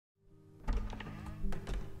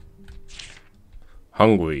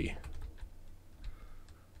Hungry.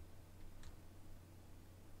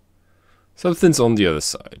 Something's on the other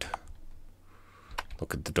side.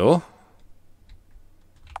 Look at the door.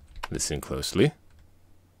 Listen closely.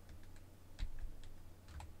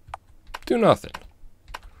 Do nothing.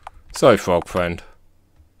 Sorry, frog friend.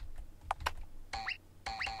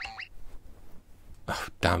 Oh,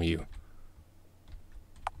 damn you.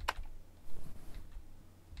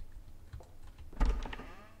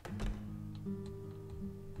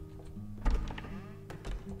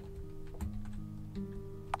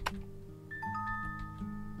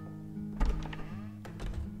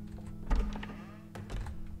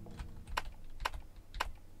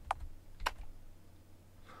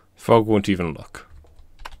 Frog won't even look.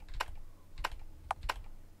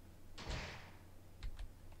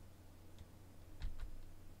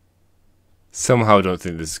 Somehow I don't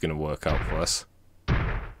think this is going to work out for us.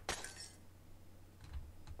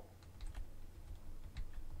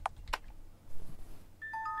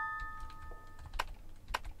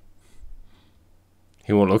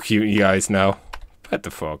 He won't look you in the eyes now. Pet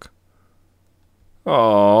the frog.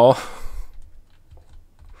 Aww.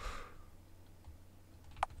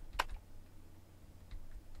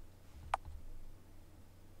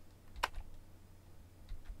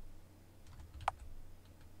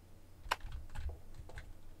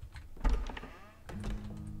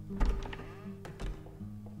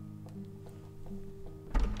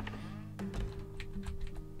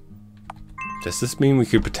 Does this mean we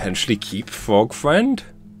could potentially keep Frog Friend?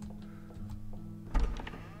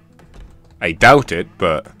 I doubt it,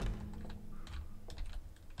 but...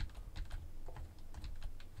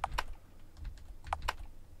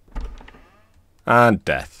 And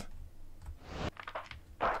death.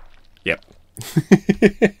 Yep.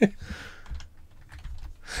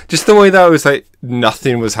 Just the way that was like,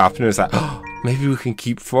 nothing was happening. It was like, oh, maybe we can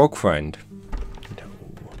keep Frog Friend.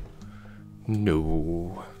 No.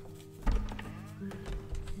 No.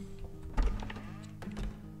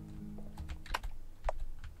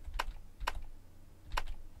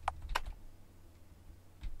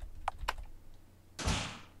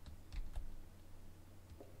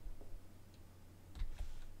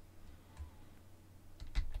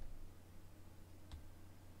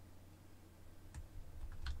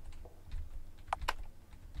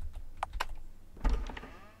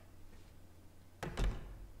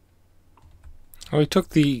 Oh, he took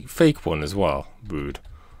the fake one as well. Rude.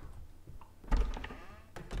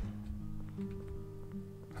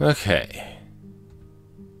 Okay.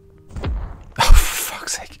 Oh, for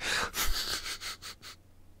fuck's sake.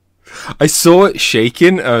 I saw it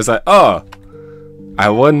shaking, and I was like, oh, I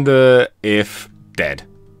wonder if dead.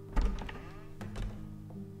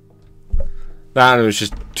 That was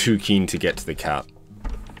just too keen to get to the cat.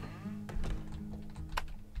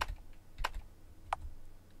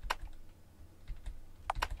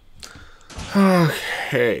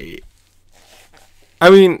 Okay. I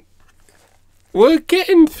mean, we're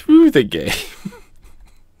getting through the game.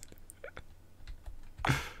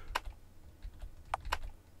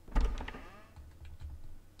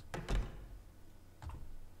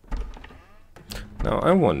 Now,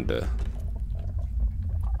 I wonder...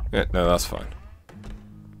 Yeah, no, that's fine.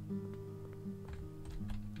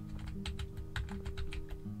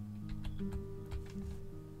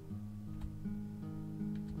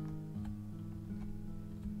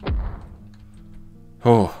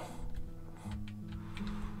 Oh.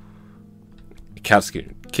 Cat's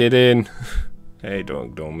kidding. Hey, don't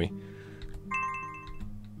ignore me.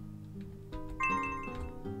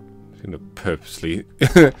 I'm gonna purposely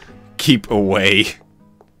keep away.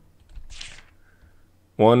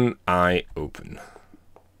 One eye open.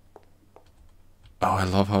 Oh, I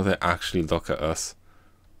love how they actually look at us.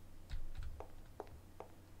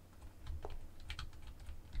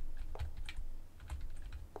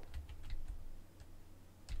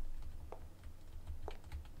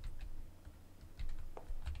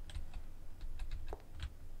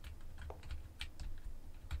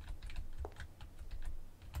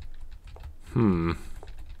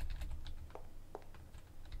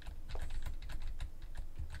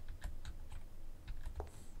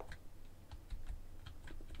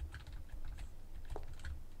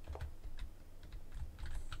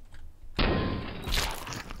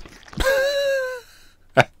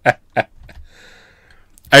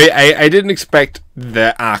 I didn't expect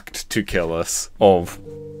the act to kill us of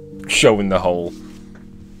showing the hole,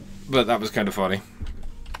 but that was kind of funny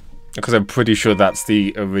because I'm pretty sure that's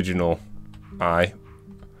the original eye.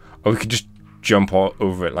 Or we could just jump all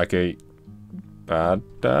over it like a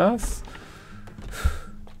badass.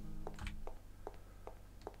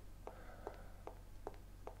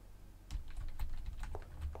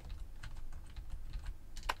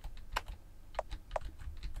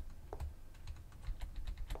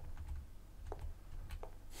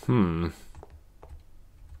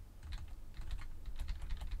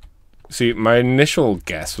 See, my initial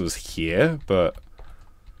guess was here, but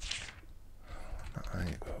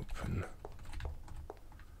I open.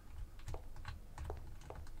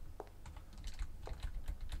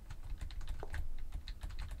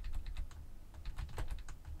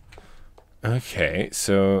 Okay,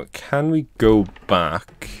 so can we go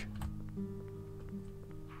back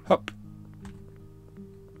up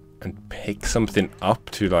and pick something up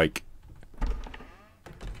to like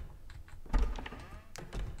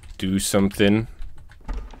do something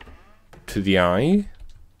to the eye?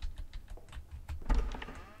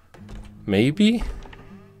 Maybe?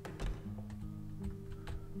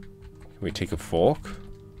 Can we take a fork?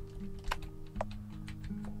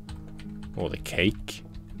 Or the cake?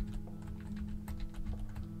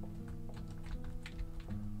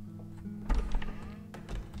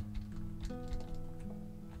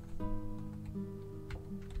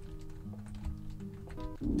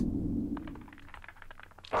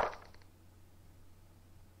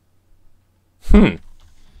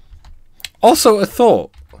 Also, a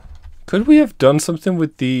thought. Could we have done something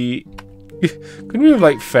with the... Could we have,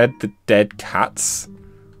 like, fed the dead cats?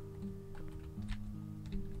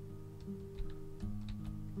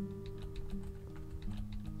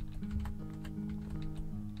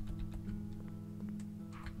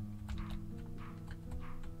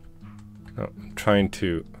 No, I'm trying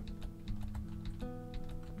to...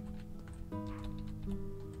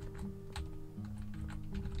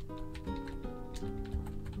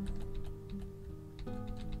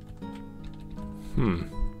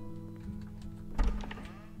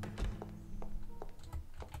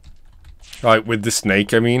 Like, with the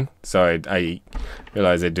snake, I mean. So I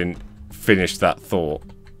realised I didn't finish that thought.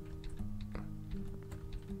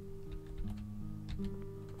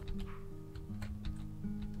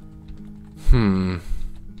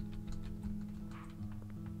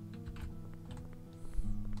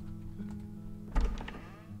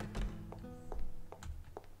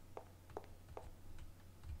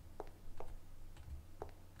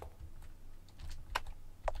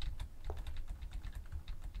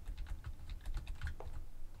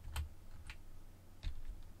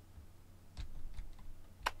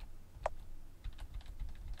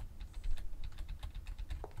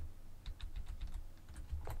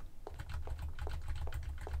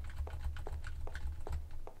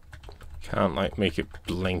 Can't, like, make it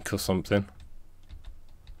blink or something.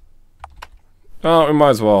 Oh, we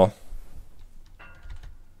might as well.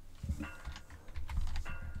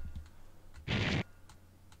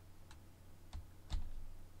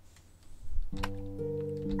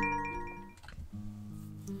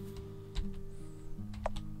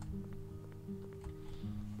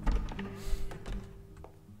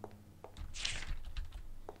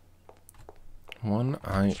 One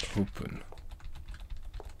eye open.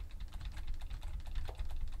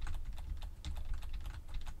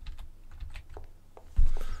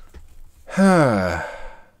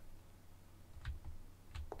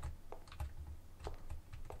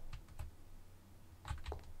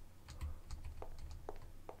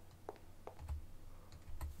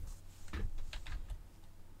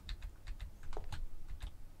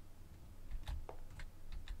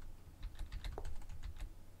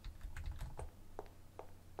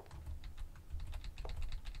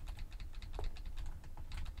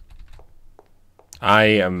 I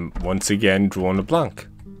am once again drawing a blank.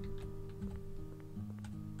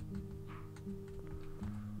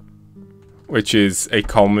 Which is a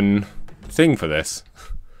common thing for this.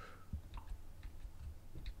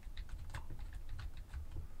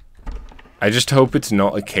 I just hope it's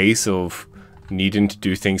not a case of needing to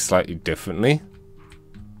do things slightly differently.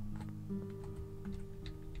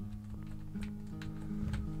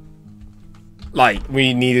 Like,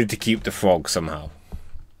 we needed to keep the frog somehow.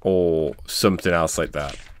 Or something else like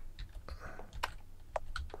that.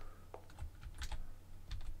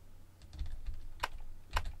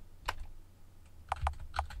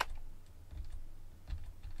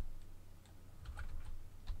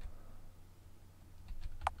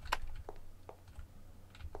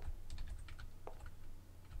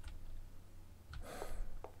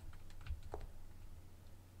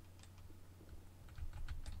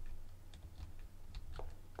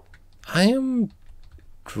 I am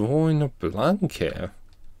drawing a blank here.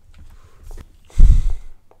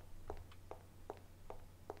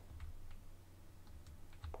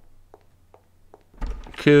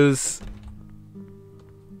 Because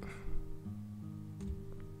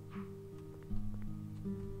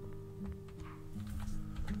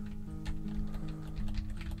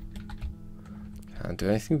can't do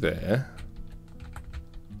anything there.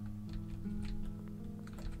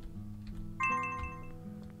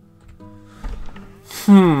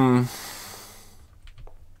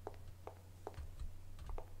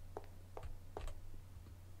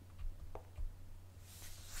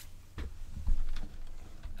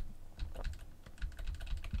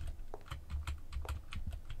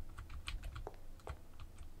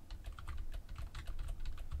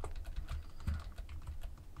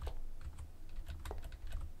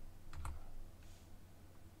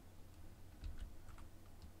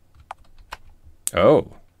 Oh.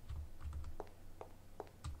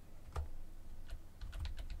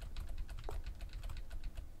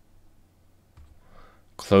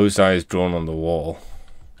 Closed eyes drawn on the wall.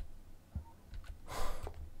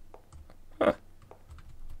 Huh.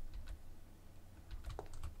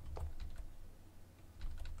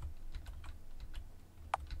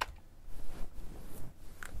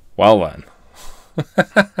 Well then.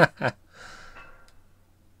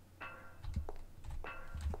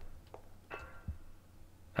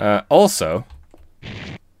 Also,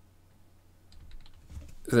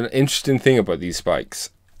 there's an interesting thing about these spikes.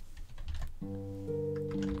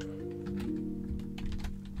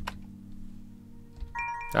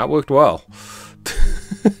 That worked well.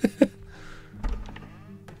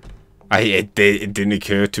 It didn't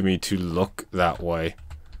occur to me to look that way.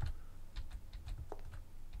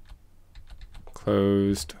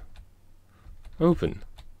 Closed. Open.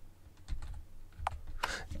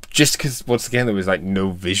 Just because, once again, there was like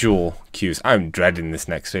no visual cues. I'm dreading this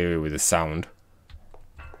next area with the sound.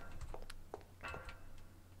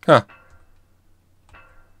 Huh.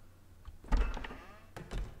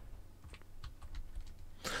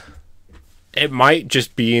 It might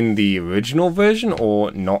just be in the original version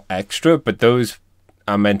or not extra, but those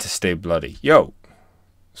are meant to stay bloody. Yo,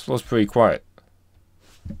 this was pretty quiet.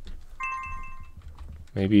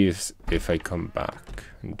 Maybe if I come back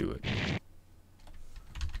and do it.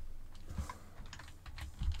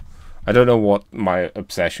 I don't know what my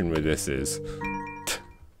obsession with this is.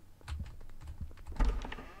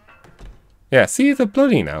 Yeah, see, they're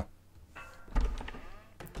bloody now.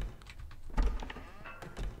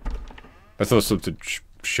 I thought something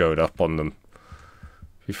showed up on them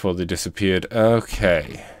before they disappeared.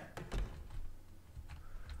 Okay.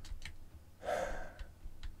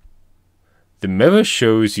 The mirror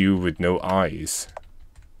shows you with no eyes.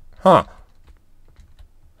 Huh.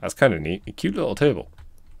 That's kind of neat. A cute little table.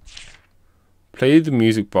 Play the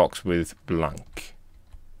music box with blank.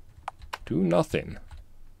 Do nothing.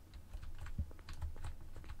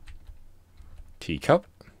 Teacup.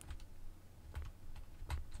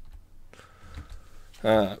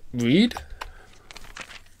 Read.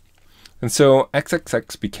 And so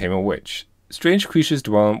XXX became a witch. Strange creatures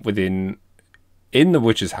dwell in the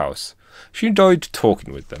witch's house. She enjoyed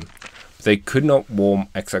talking with them, but they could not warm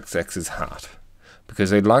XXX's heart because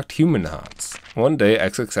they lacked human hearts. One day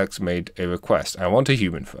XXX made a request. I want a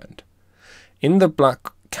human friend. In the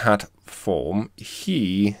black cat form,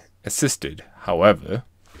 he assisted. However,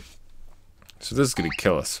 so this is going to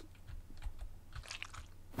kill us.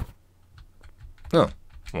 No,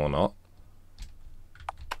 or not.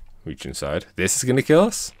 Reach inside. This is going to kill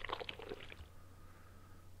us?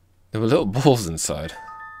 There were little balls inside.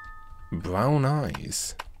 Brown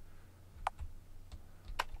eyes.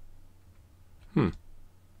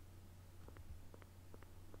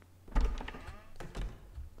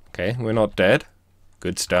 Okay, we're not dead.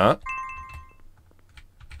 Good start.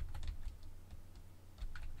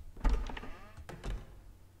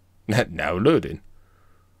 Now loading.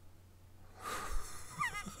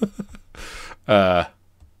 That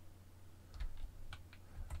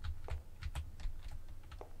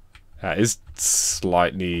is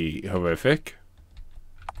slightly horrific.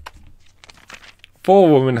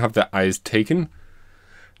 4 women have their eyes taken.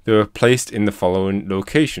 They were placed in the following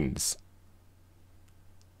locations.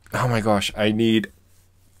 Oh my gosh, I need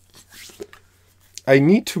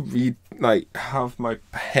to read, like, have my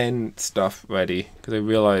pen stuff ready, because I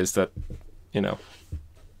realize that, you know,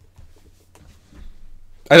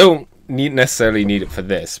 I don't necessarily need it for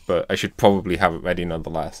this, but I should probably have it ready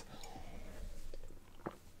nonetheless.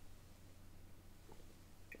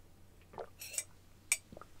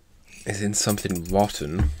 Is in something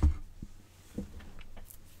rotten.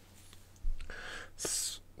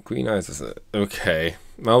 Green eyes, is it? Okay.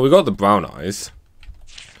 Well, we got the brown eyes.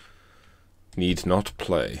 Need not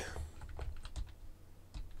play.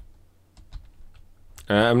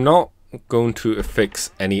 I'm not going to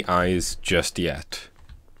affix any eyes just yet.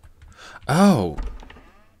 Oh.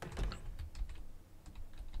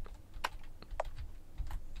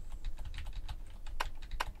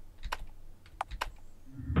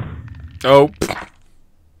 Oh.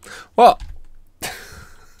 What?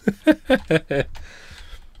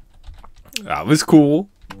 That was cool.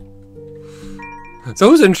 It's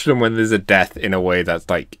always interesting when there's a death in a way that's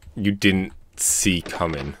like you didn't see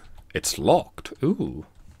coming. It's locked. Ooh.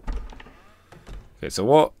 Okay, so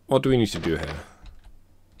what do we need to do here?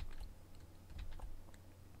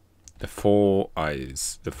 The four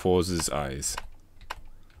eyes. The Force's eyes.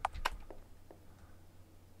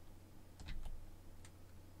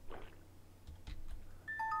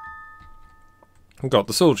 We got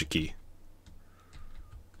the soldier key.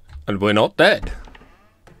 And we're not dead.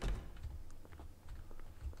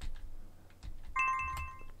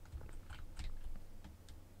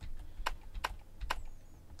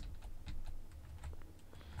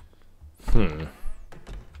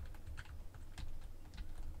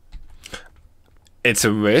 It's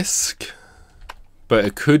a risk, but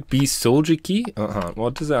it could be soldier key.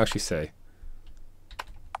 What does it actually say?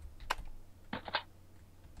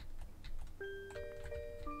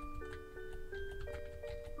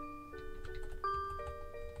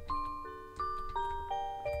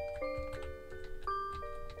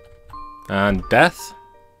 And death.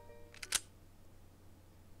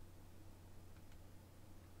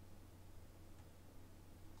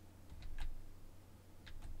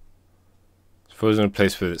 Frozen in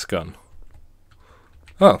place with its gun.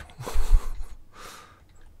 Oh.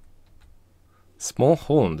 Small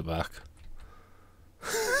hole in the back.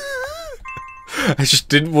 I just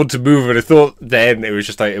didn't want to move and I thought then it was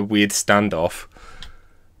just like a weird standoff.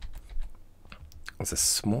 There's a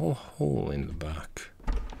small hole in the back.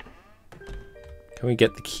 Can we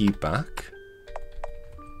get the key back?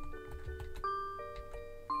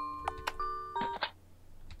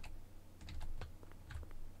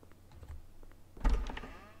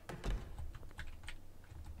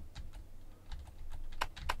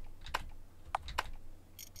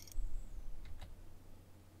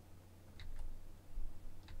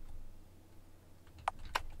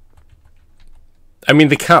 I mean,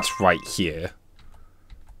 the cat's right here.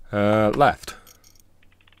 Left.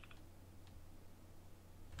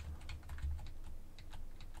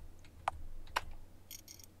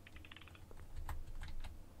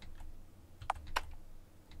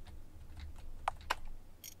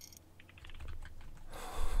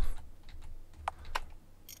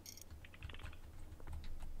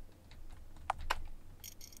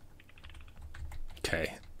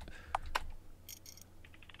 Okay.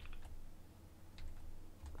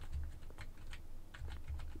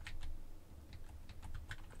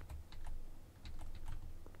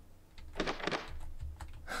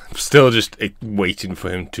 I'm still just waiting for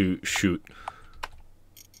him to shoot.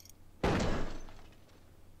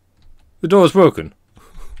 The door's broken.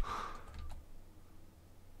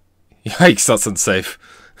 Yikes, that's unsafe.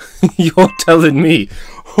 You're telling me.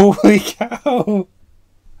 Holy cow.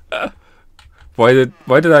 Why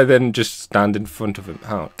did I then just stand in front of him?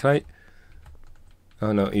 How? Can I?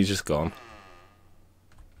 Oh no, he's just gone.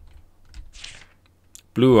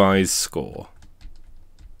 Blue eyes score.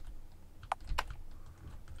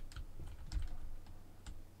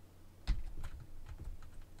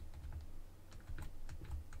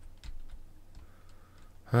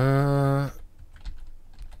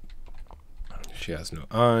 She has no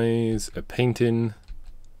eyes. A painting.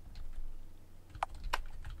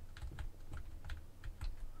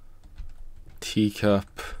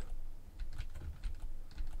 Teacup.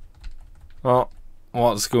 Oh,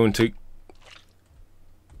 what's going to...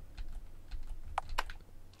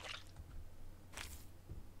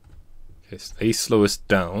 Okay, so they slow us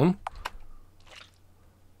down.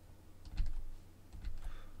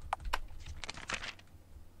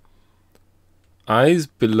 Eyes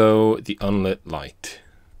below the unlit light.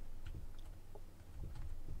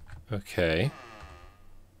 Okay.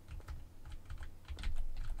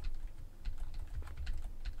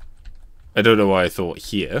 I don't know why I thought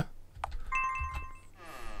here.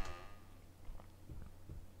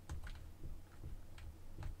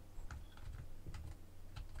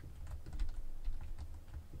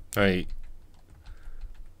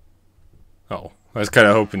 Oh, I was kind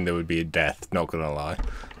of hoping there would be a death, not gonna lie.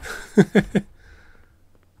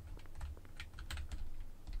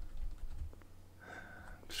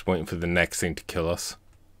 Just waiting for the next thing to kill us.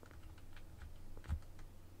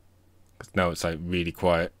 Because now it's like really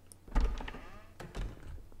quiet.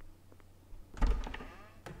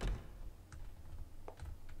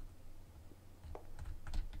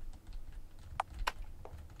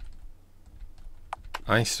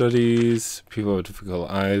 Eye studies, people with difficult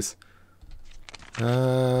eyes.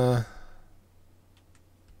 I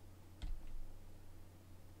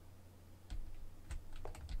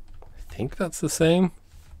think that's the same.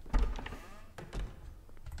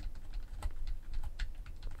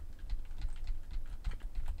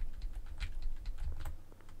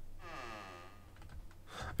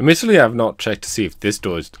 Admittedly, I've not checked to see if this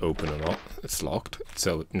door is open or not. It's locked,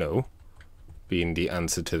 so no. Being the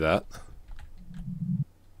answer to that.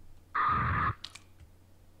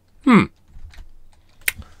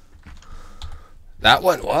 That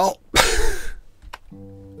went well.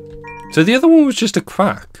 So the other one was just a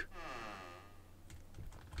crack.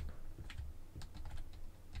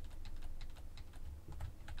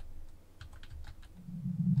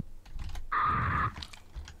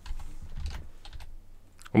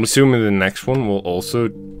 I'm assuming the next one will also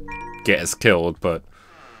get us killed, but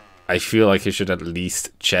I feel like I should at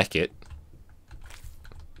least check it.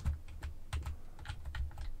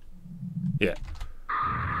 Yeah.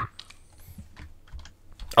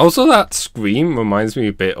 Also, that scream reminds me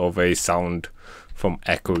a bit of a sound from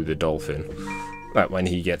Echo the Dolphin. Like when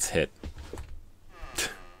he gets hit.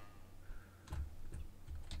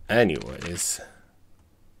 Anyways.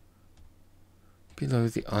 Below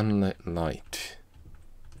the unlit light.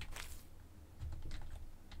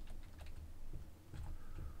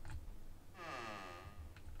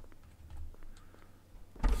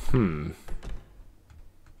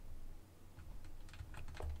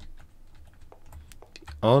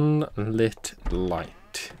 Unlit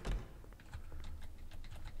light.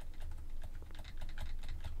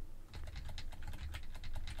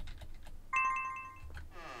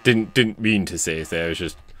 Didn't mean to say it there, I was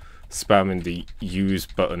just spamming the use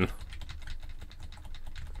button.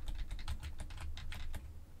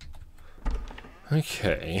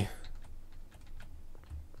 Okay.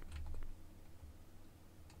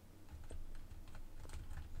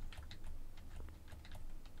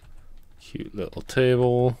 Cute little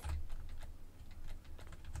table.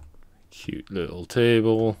 Cute little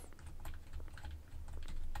table.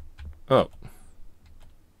 Oh.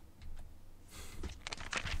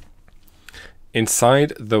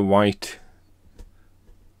 Inside the white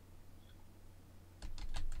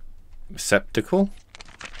receptacle.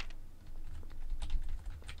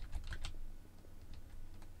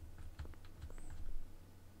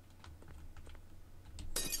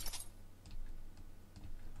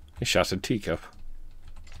 A shattered teacup.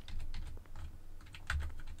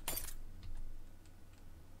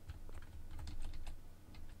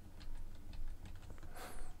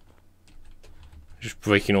 Just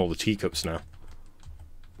breaking all the teacups now.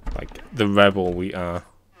 Like the rebel we are.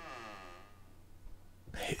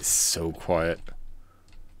 It's so quiet.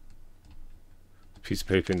 Piece of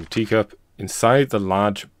paper in the teacup. Inside the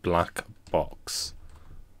large black box.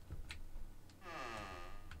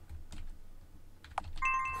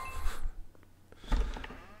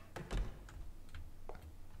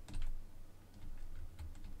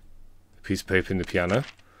 Piece of paper in the piano.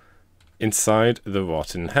 Inside the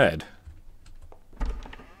rotten head.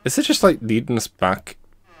 Is it just like leading us back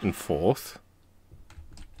and forth?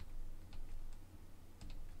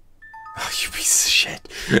 Oh, you piece of shit.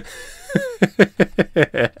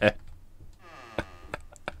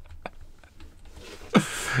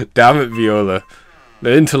 Damn it, Viola.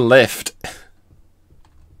 Learn to lift.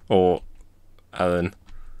 Or Alan.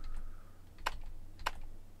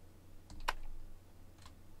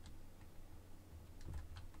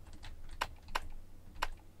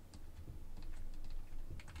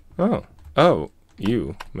 Oh. Oh.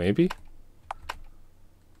 You, maybe?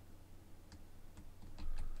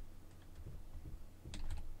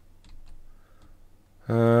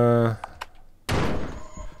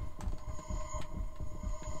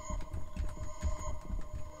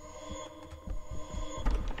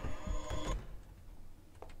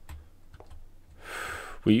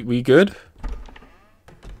 We good?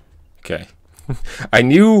 Okay. I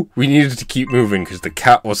knew we needed to keep moving because the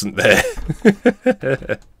cat wasn't there.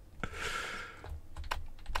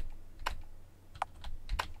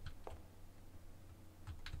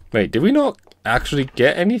 Wait, did we not actually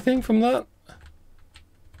get anything from that?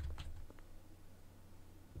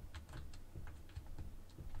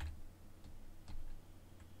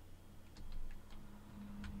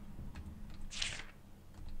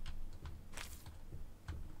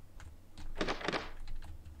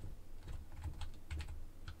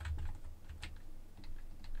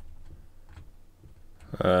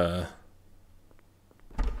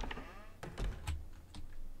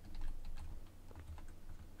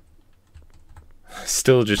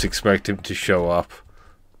 Still just expect him to show up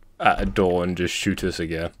at a door and just shoot us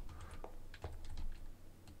again.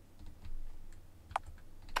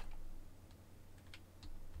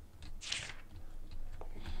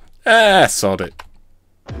 Ah, sod it.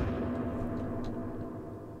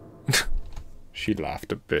 She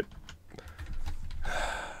laughed a bit.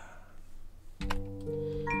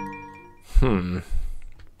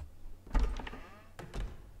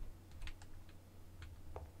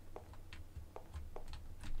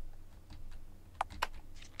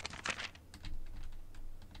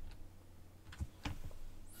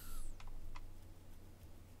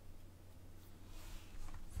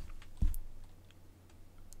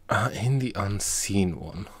 In the unseen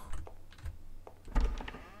one.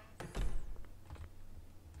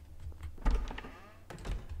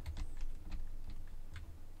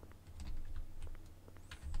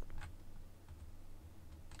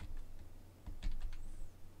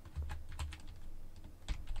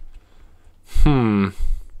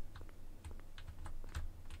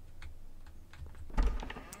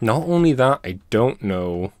 Not only that, I don't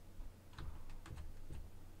know.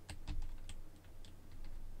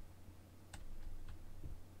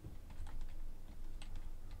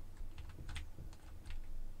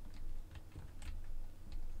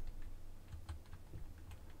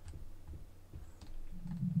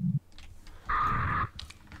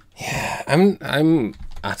 Yeah, I'm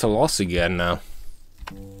at a loss again now.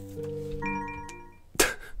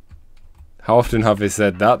 How often have I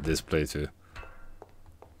said that this playthrough?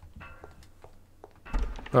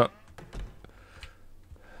 Oh.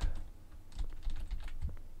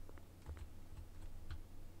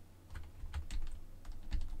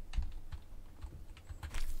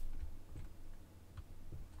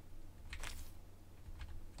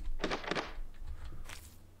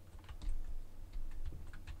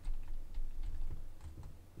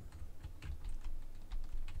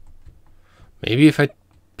 Maybe if I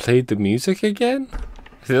played the music again?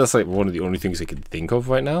 I think that's like one of the only things I can think of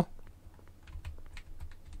right now.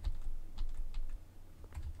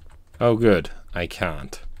 Oh good, I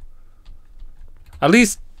can't. At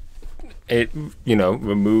least it, you know,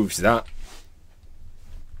 removes that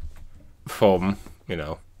from, you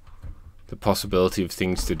know, the possibility of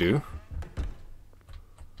things to do.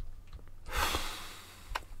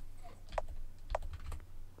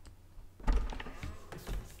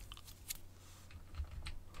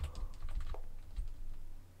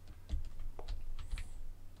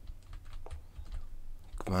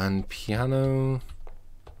 Grand piano.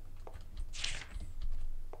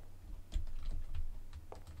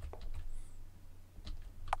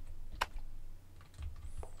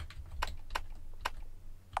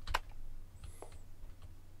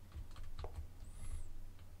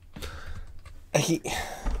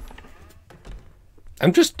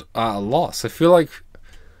 I'm just at a loss. I feel like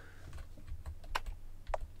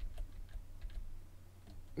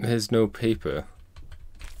there's no paper.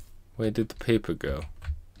 Where did the paper go?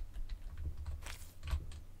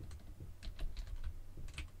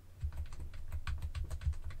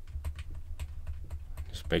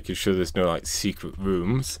 Just making sure there's no like secret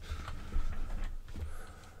rooms.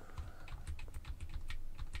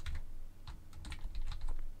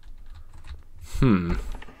 The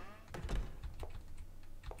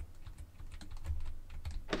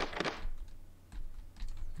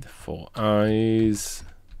 4 eyes.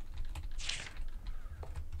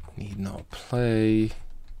 Need not play.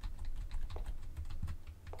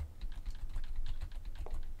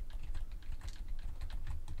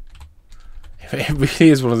 It really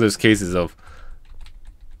is one of those cases of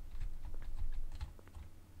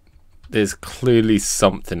there's clearly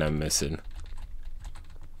something I'm missing.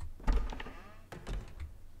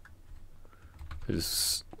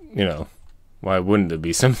 Because, you know, why wouldn't there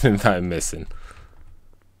be something that I'm missing?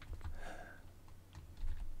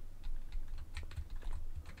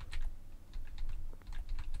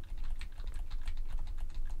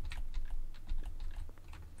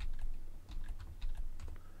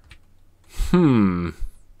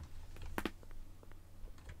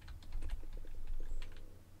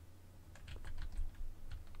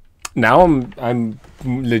 Now I'm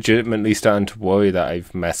legitimately starting to worry that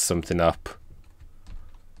I've messed something up.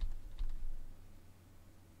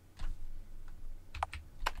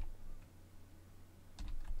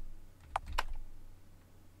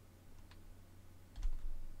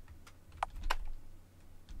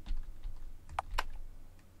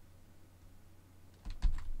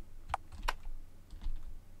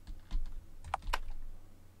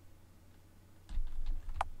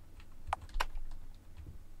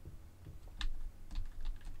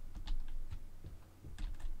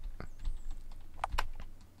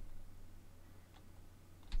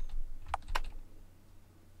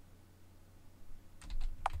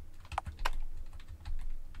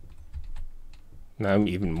 Now I'm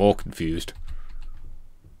even more confused.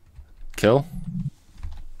 Kill?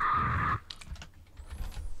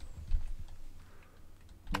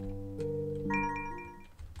 I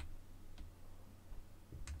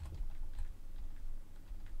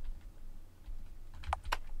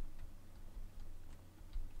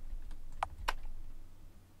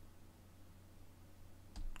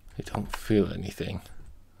don't feel anything.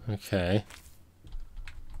 Okay.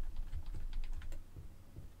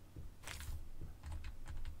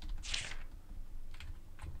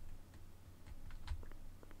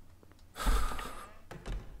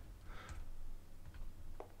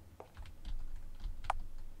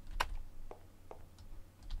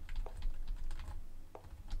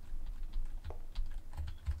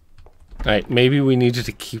 Right, maybe we needed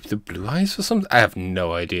to keep the blue eyes for something? I have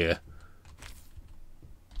no idea.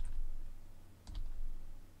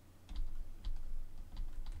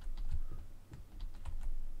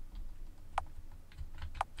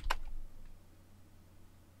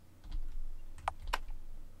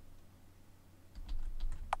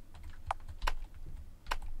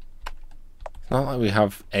 It's not like we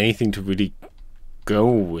have anything to really go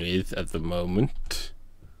with at the moment.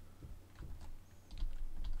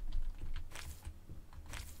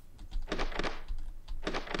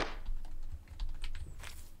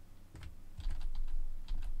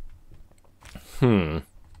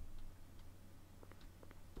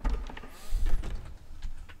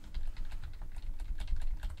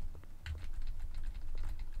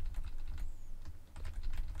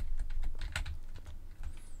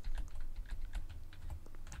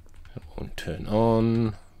 That won't turn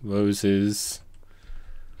on. Roses.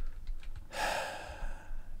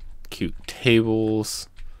 Cute tables.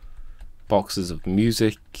 Boxes of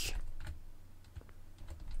music.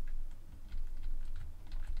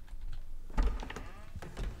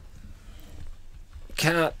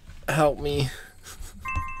 Cat, help me.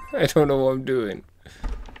 I don't know what I'm doing.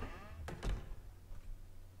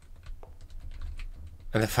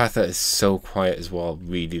 And the fact that it's so quiet as well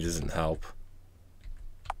really doesn't help.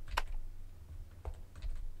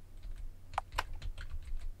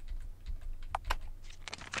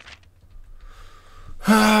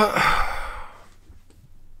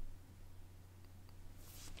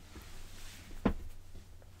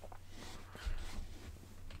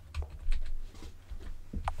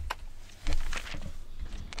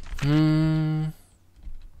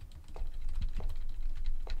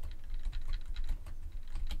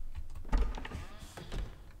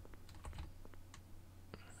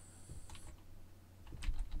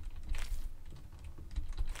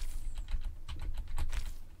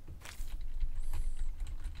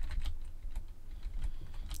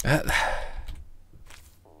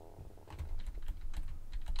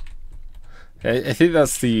 I think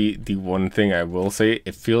that's the one thing I will say.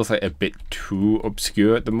 It feels like a bit too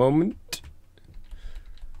obscure at the moment.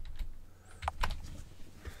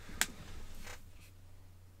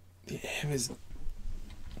 The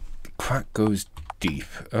crack goes deep.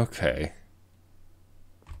 Okay.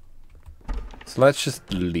 So let's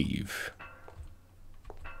just leave.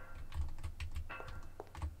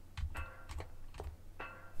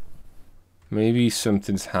 Maybe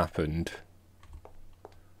something's happened.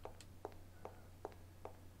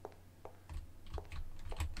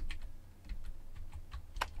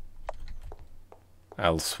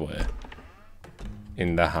 Elsewhere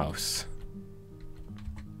in the house.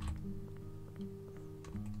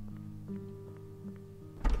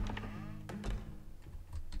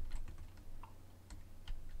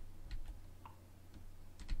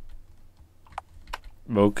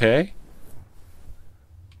 Okay.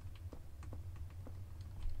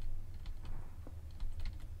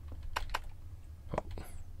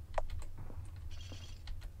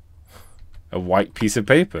 A white piece of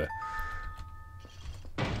paper.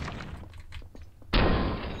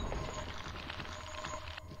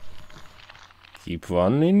 Keep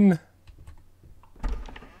running.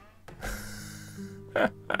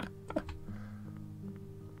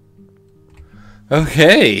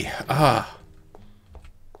 Okay.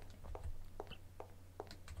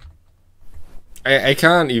 I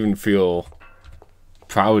can't even feel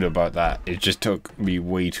proud about that. It just took me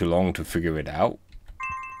way too long to figure it out.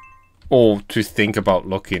 Or to think about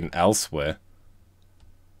looking elsewhere.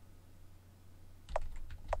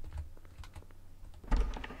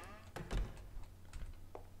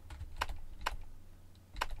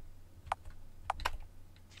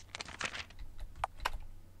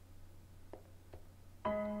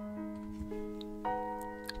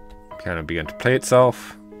 Piano began to play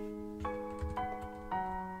itself.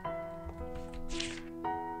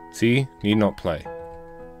 See? Need not play.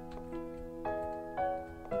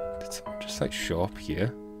 Did someone just like show up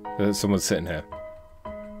here? Someone's sitting here.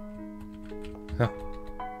 Huh.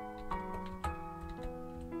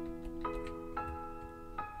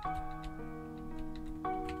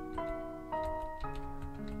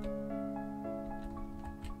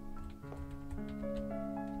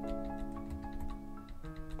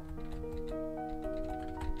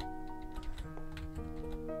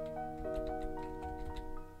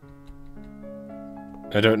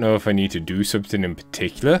 I don't know if I need to do something in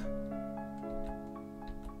particular.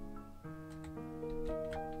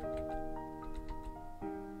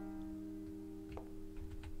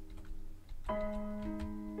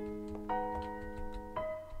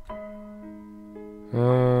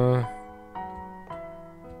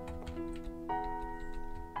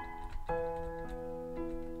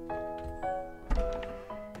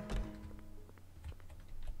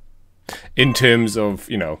 in terms of,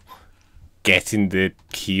 you know, getting the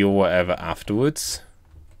key or whatever afterwards.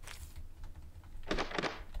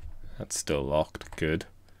 That's still locked. Good.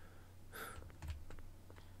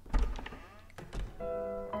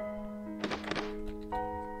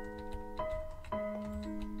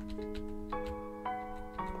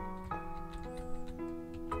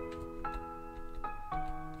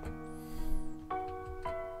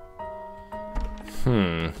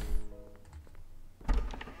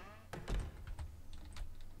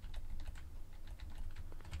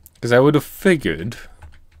 Because I would have figured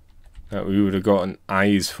that we would have gotten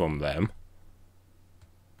eyes from them.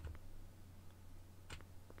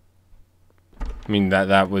 I mean,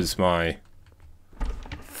 that was my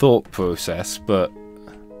thought process, but...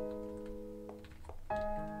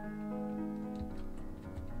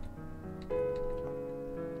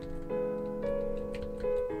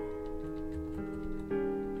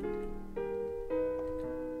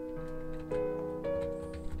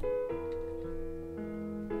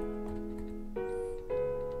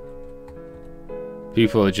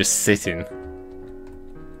 people are just sitting.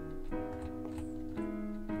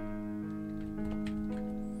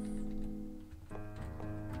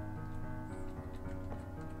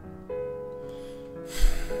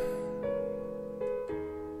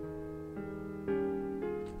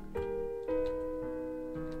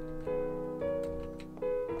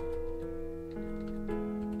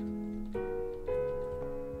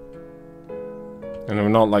 And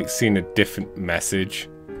I'm not like seeing a different message.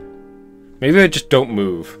 Maybe I just don't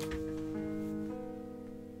move.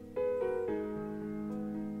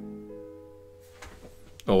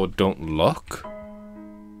 Or don't look.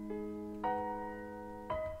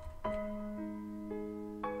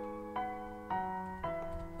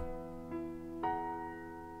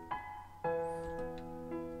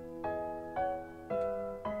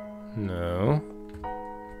 No.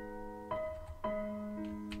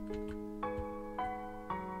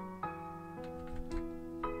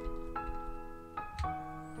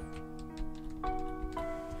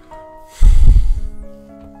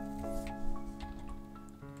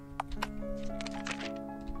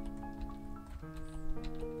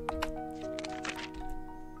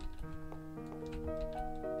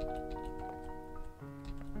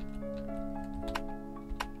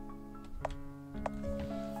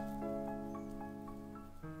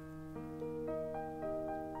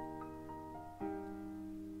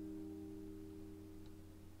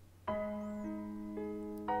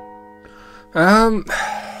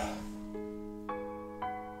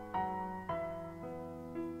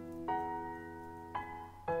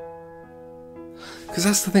 Because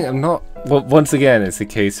that's the thing, I'm not... Well, once again, it's a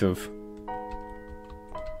case of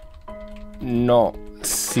not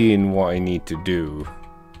seeing what I need to do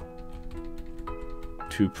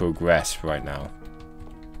to progress right now.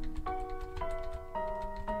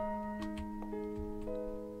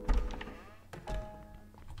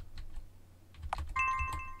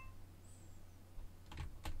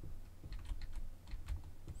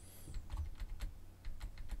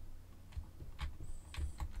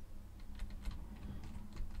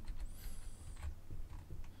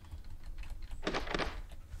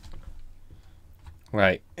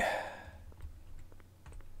 Right.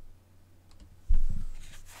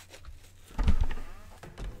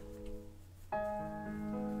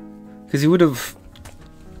 Because you would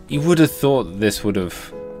have thought this would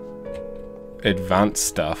have advanced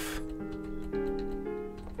stuff.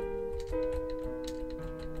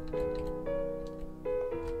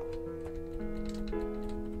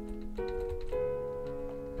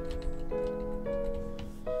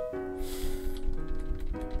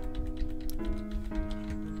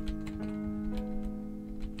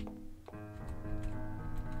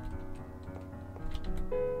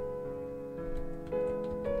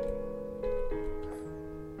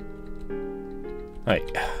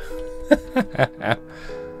 Like,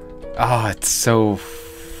 oh, it's so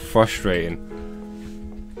frustrating.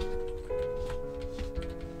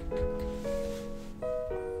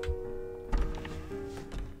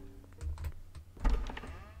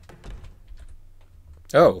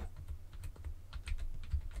 Oh.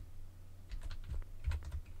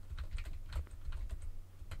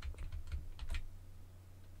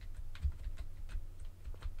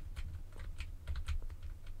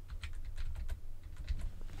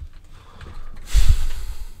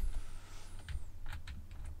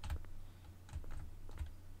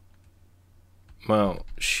 Well,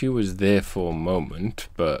 she was there for a moment,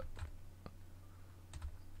 but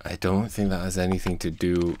I don't think that has anything to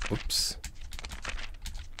do... Oops.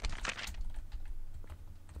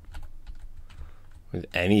 With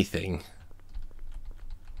anything.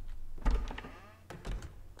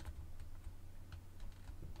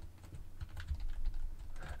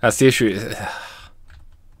 That's the issue.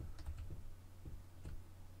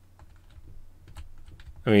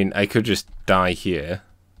 I mean, I could just die here.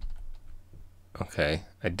 Okay,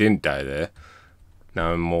 I didn't die there.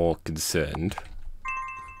 Now I'm more concerned.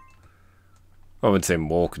 I wouldn't say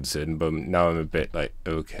more concerned, but now I'm a bit like,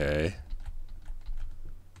 okay.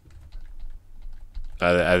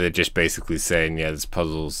 Are they just basically saying, yeah, this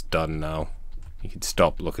puzzle's done now? You can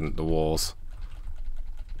stop looking at the walls.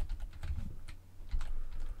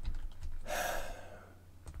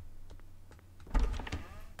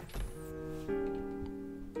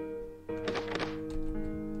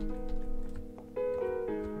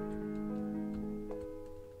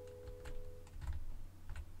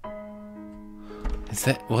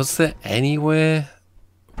 Was there anywhere?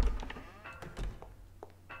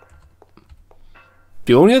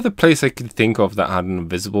 The only other place I could think of that had an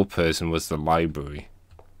invisible person was the library.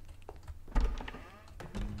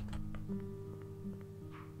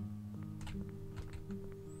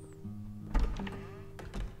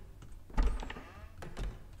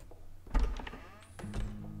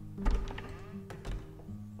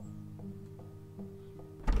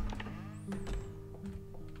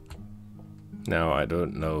 Now, I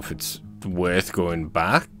don't know if it's worth going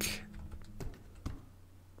back.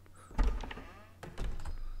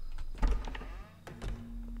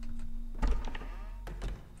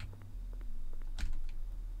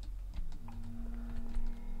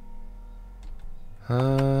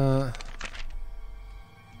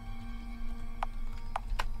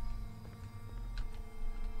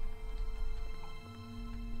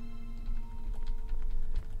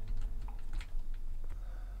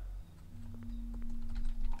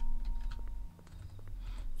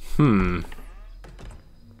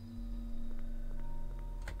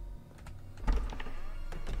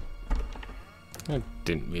 I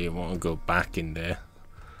didn't really want to go back in there.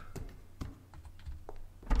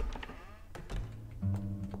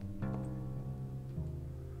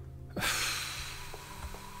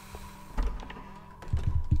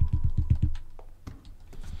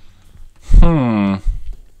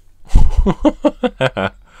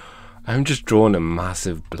 I'm just drawing a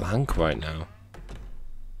massive blank right now.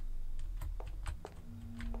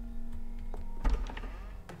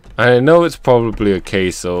 I know it's probably a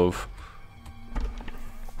case of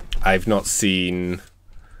I've not seen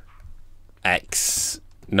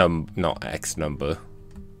not X number.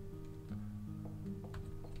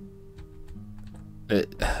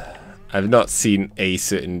 I've not seen a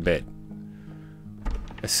certain bit,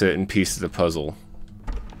 a certain piece of the puzzle.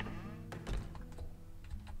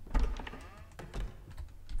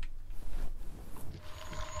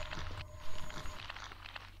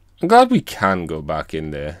 I'm glad we can go back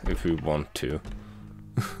in there if we want to.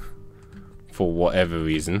 For whatever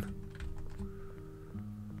reason.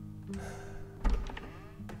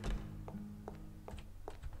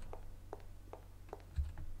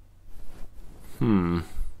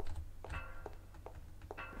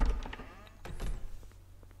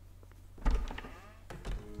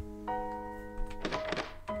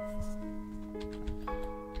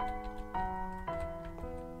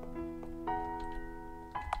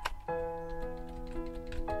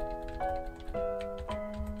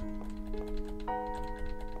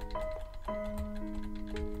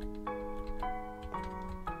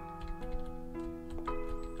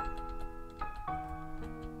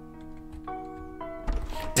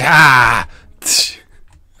 Ah!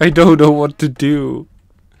 I don't know what to do.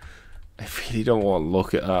 I really don't want to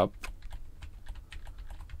look it up.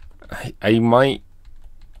 I might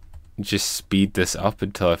just speed this up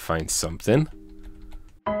until I find something.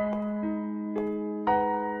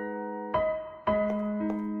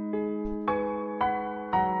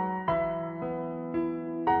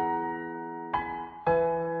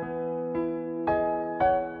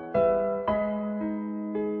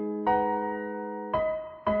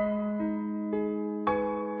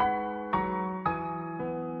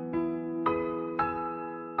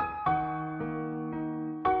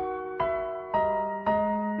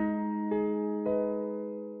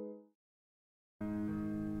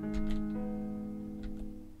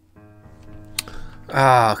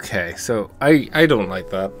 Ah, okay, so I don't like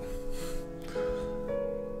that.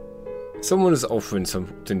 Someone is offering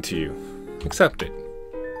something to you. Accept it.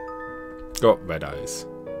 Got red eyes.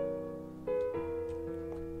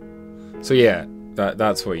 So yeah,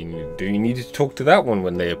 that's what you need to do. You needed to talk to that one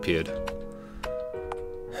when they appeared.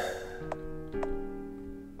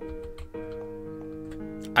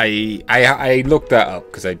 I looked that up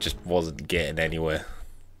because I just wasn't getting anywhere.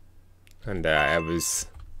 And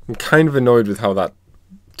I'm kind of annoyed with how that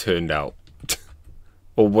turned out.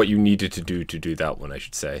 Or what you needed to do that one, I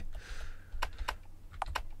should say.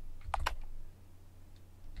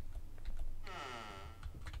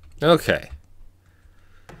 Okay.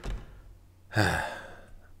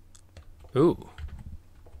 Ooh.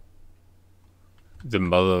 The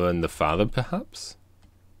mother and the father, perhaps?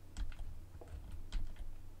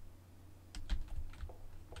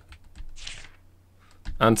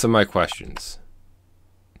 Answer my questions.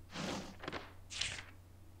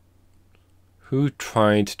 Who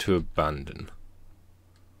tried to abandon?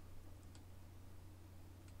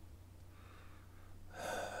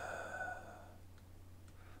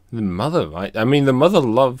 The mother, right? I mean, the mother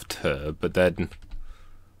loved her, but then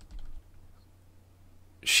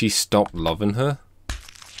she stopped loving her.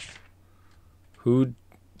 Who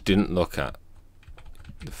didn't look at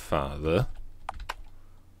the father?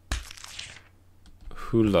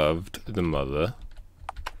 Who loved the mother?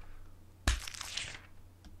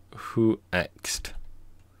 Who exed?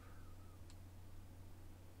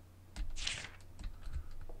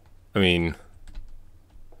 I mean,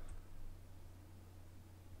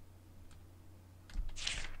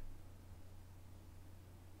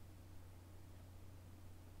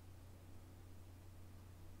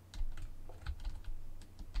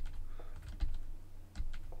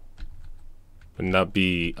 wouldn't that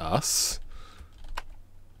be us?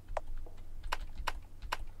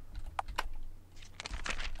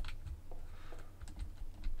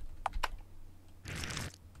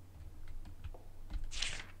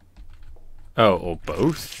 Oh, or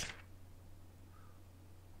both?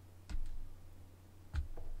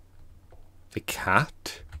 The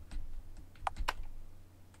cat?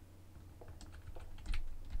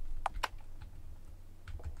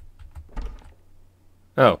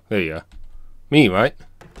 Oh, there you are. Me, right?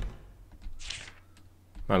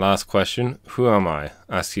 My last question. Who am I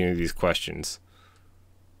asking you these questions?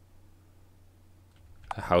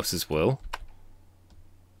 The house's will?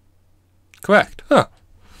 Correct. Huh.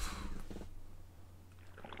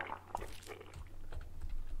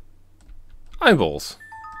 Eyeballs.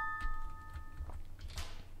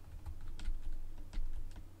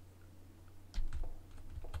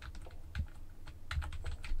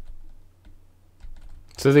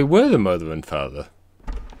 So they were the mother and father.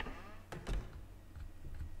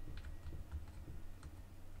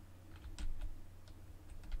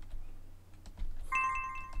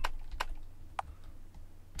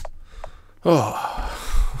 Oh.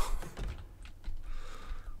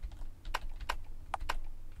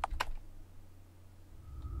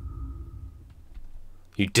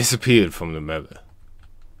 You disappeared from the mirror.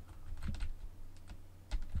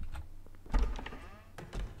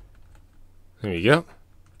 There you go.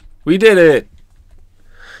 We did it!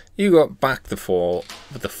 You got back the four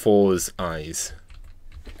with the four's eyes.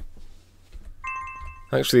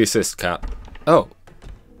 Thanks for the assist, cat. Oh.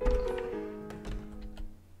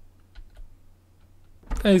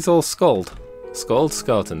 Hey, he's all skulled. Skulled,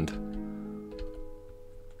 skeletoned.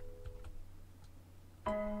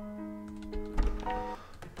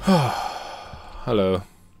 Hello.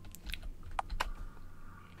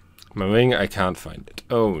 My ring, I can't find it.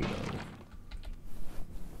 Oh no.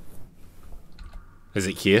 Is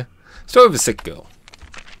it here? Story of a sick girl.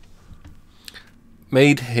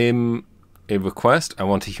 Made him a request. I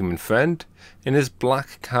want a human friend. In his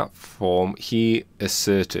black cat form, he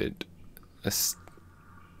asserted.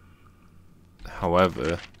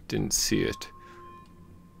 However, didn't see it.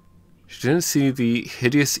 She didn't see the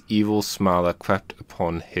hideous evil smile that crept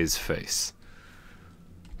upon his face.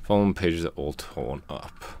 Following pages are all torn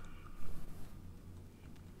up.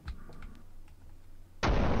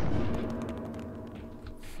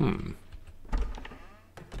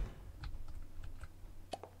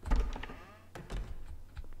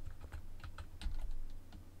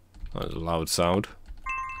 That was a loud sound.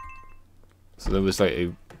 So there was like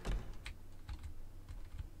a...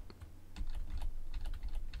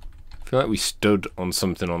 I feel like we stood on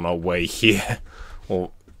something on our way here.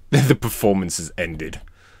 Or the performance has ended.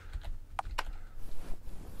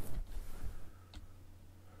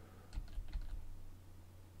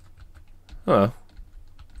 Oh.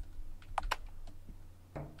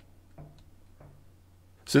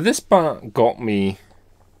 So this part got me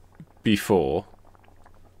before.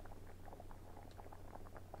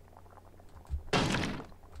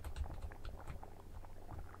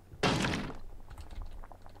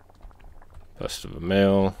 Bust of a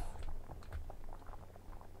male.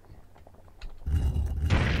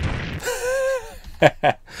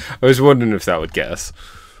 I was wondering if that would get us.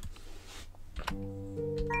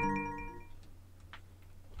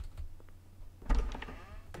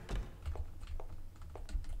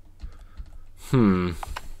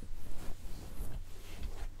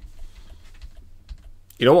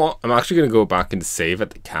 You know what? I'm actually going to go back and save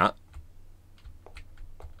at the cat.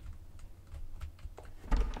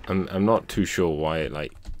 I'm not too sure why it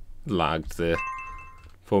like lagged there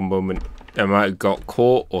for a moment. I might have got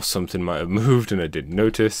caught or something might have moved and I didn't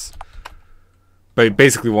notice. But I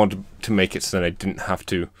basically wanted to make it so that I didn't have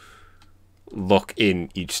to look in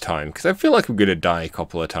each time, because I feel like I'm going to die a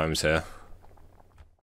couple of times here.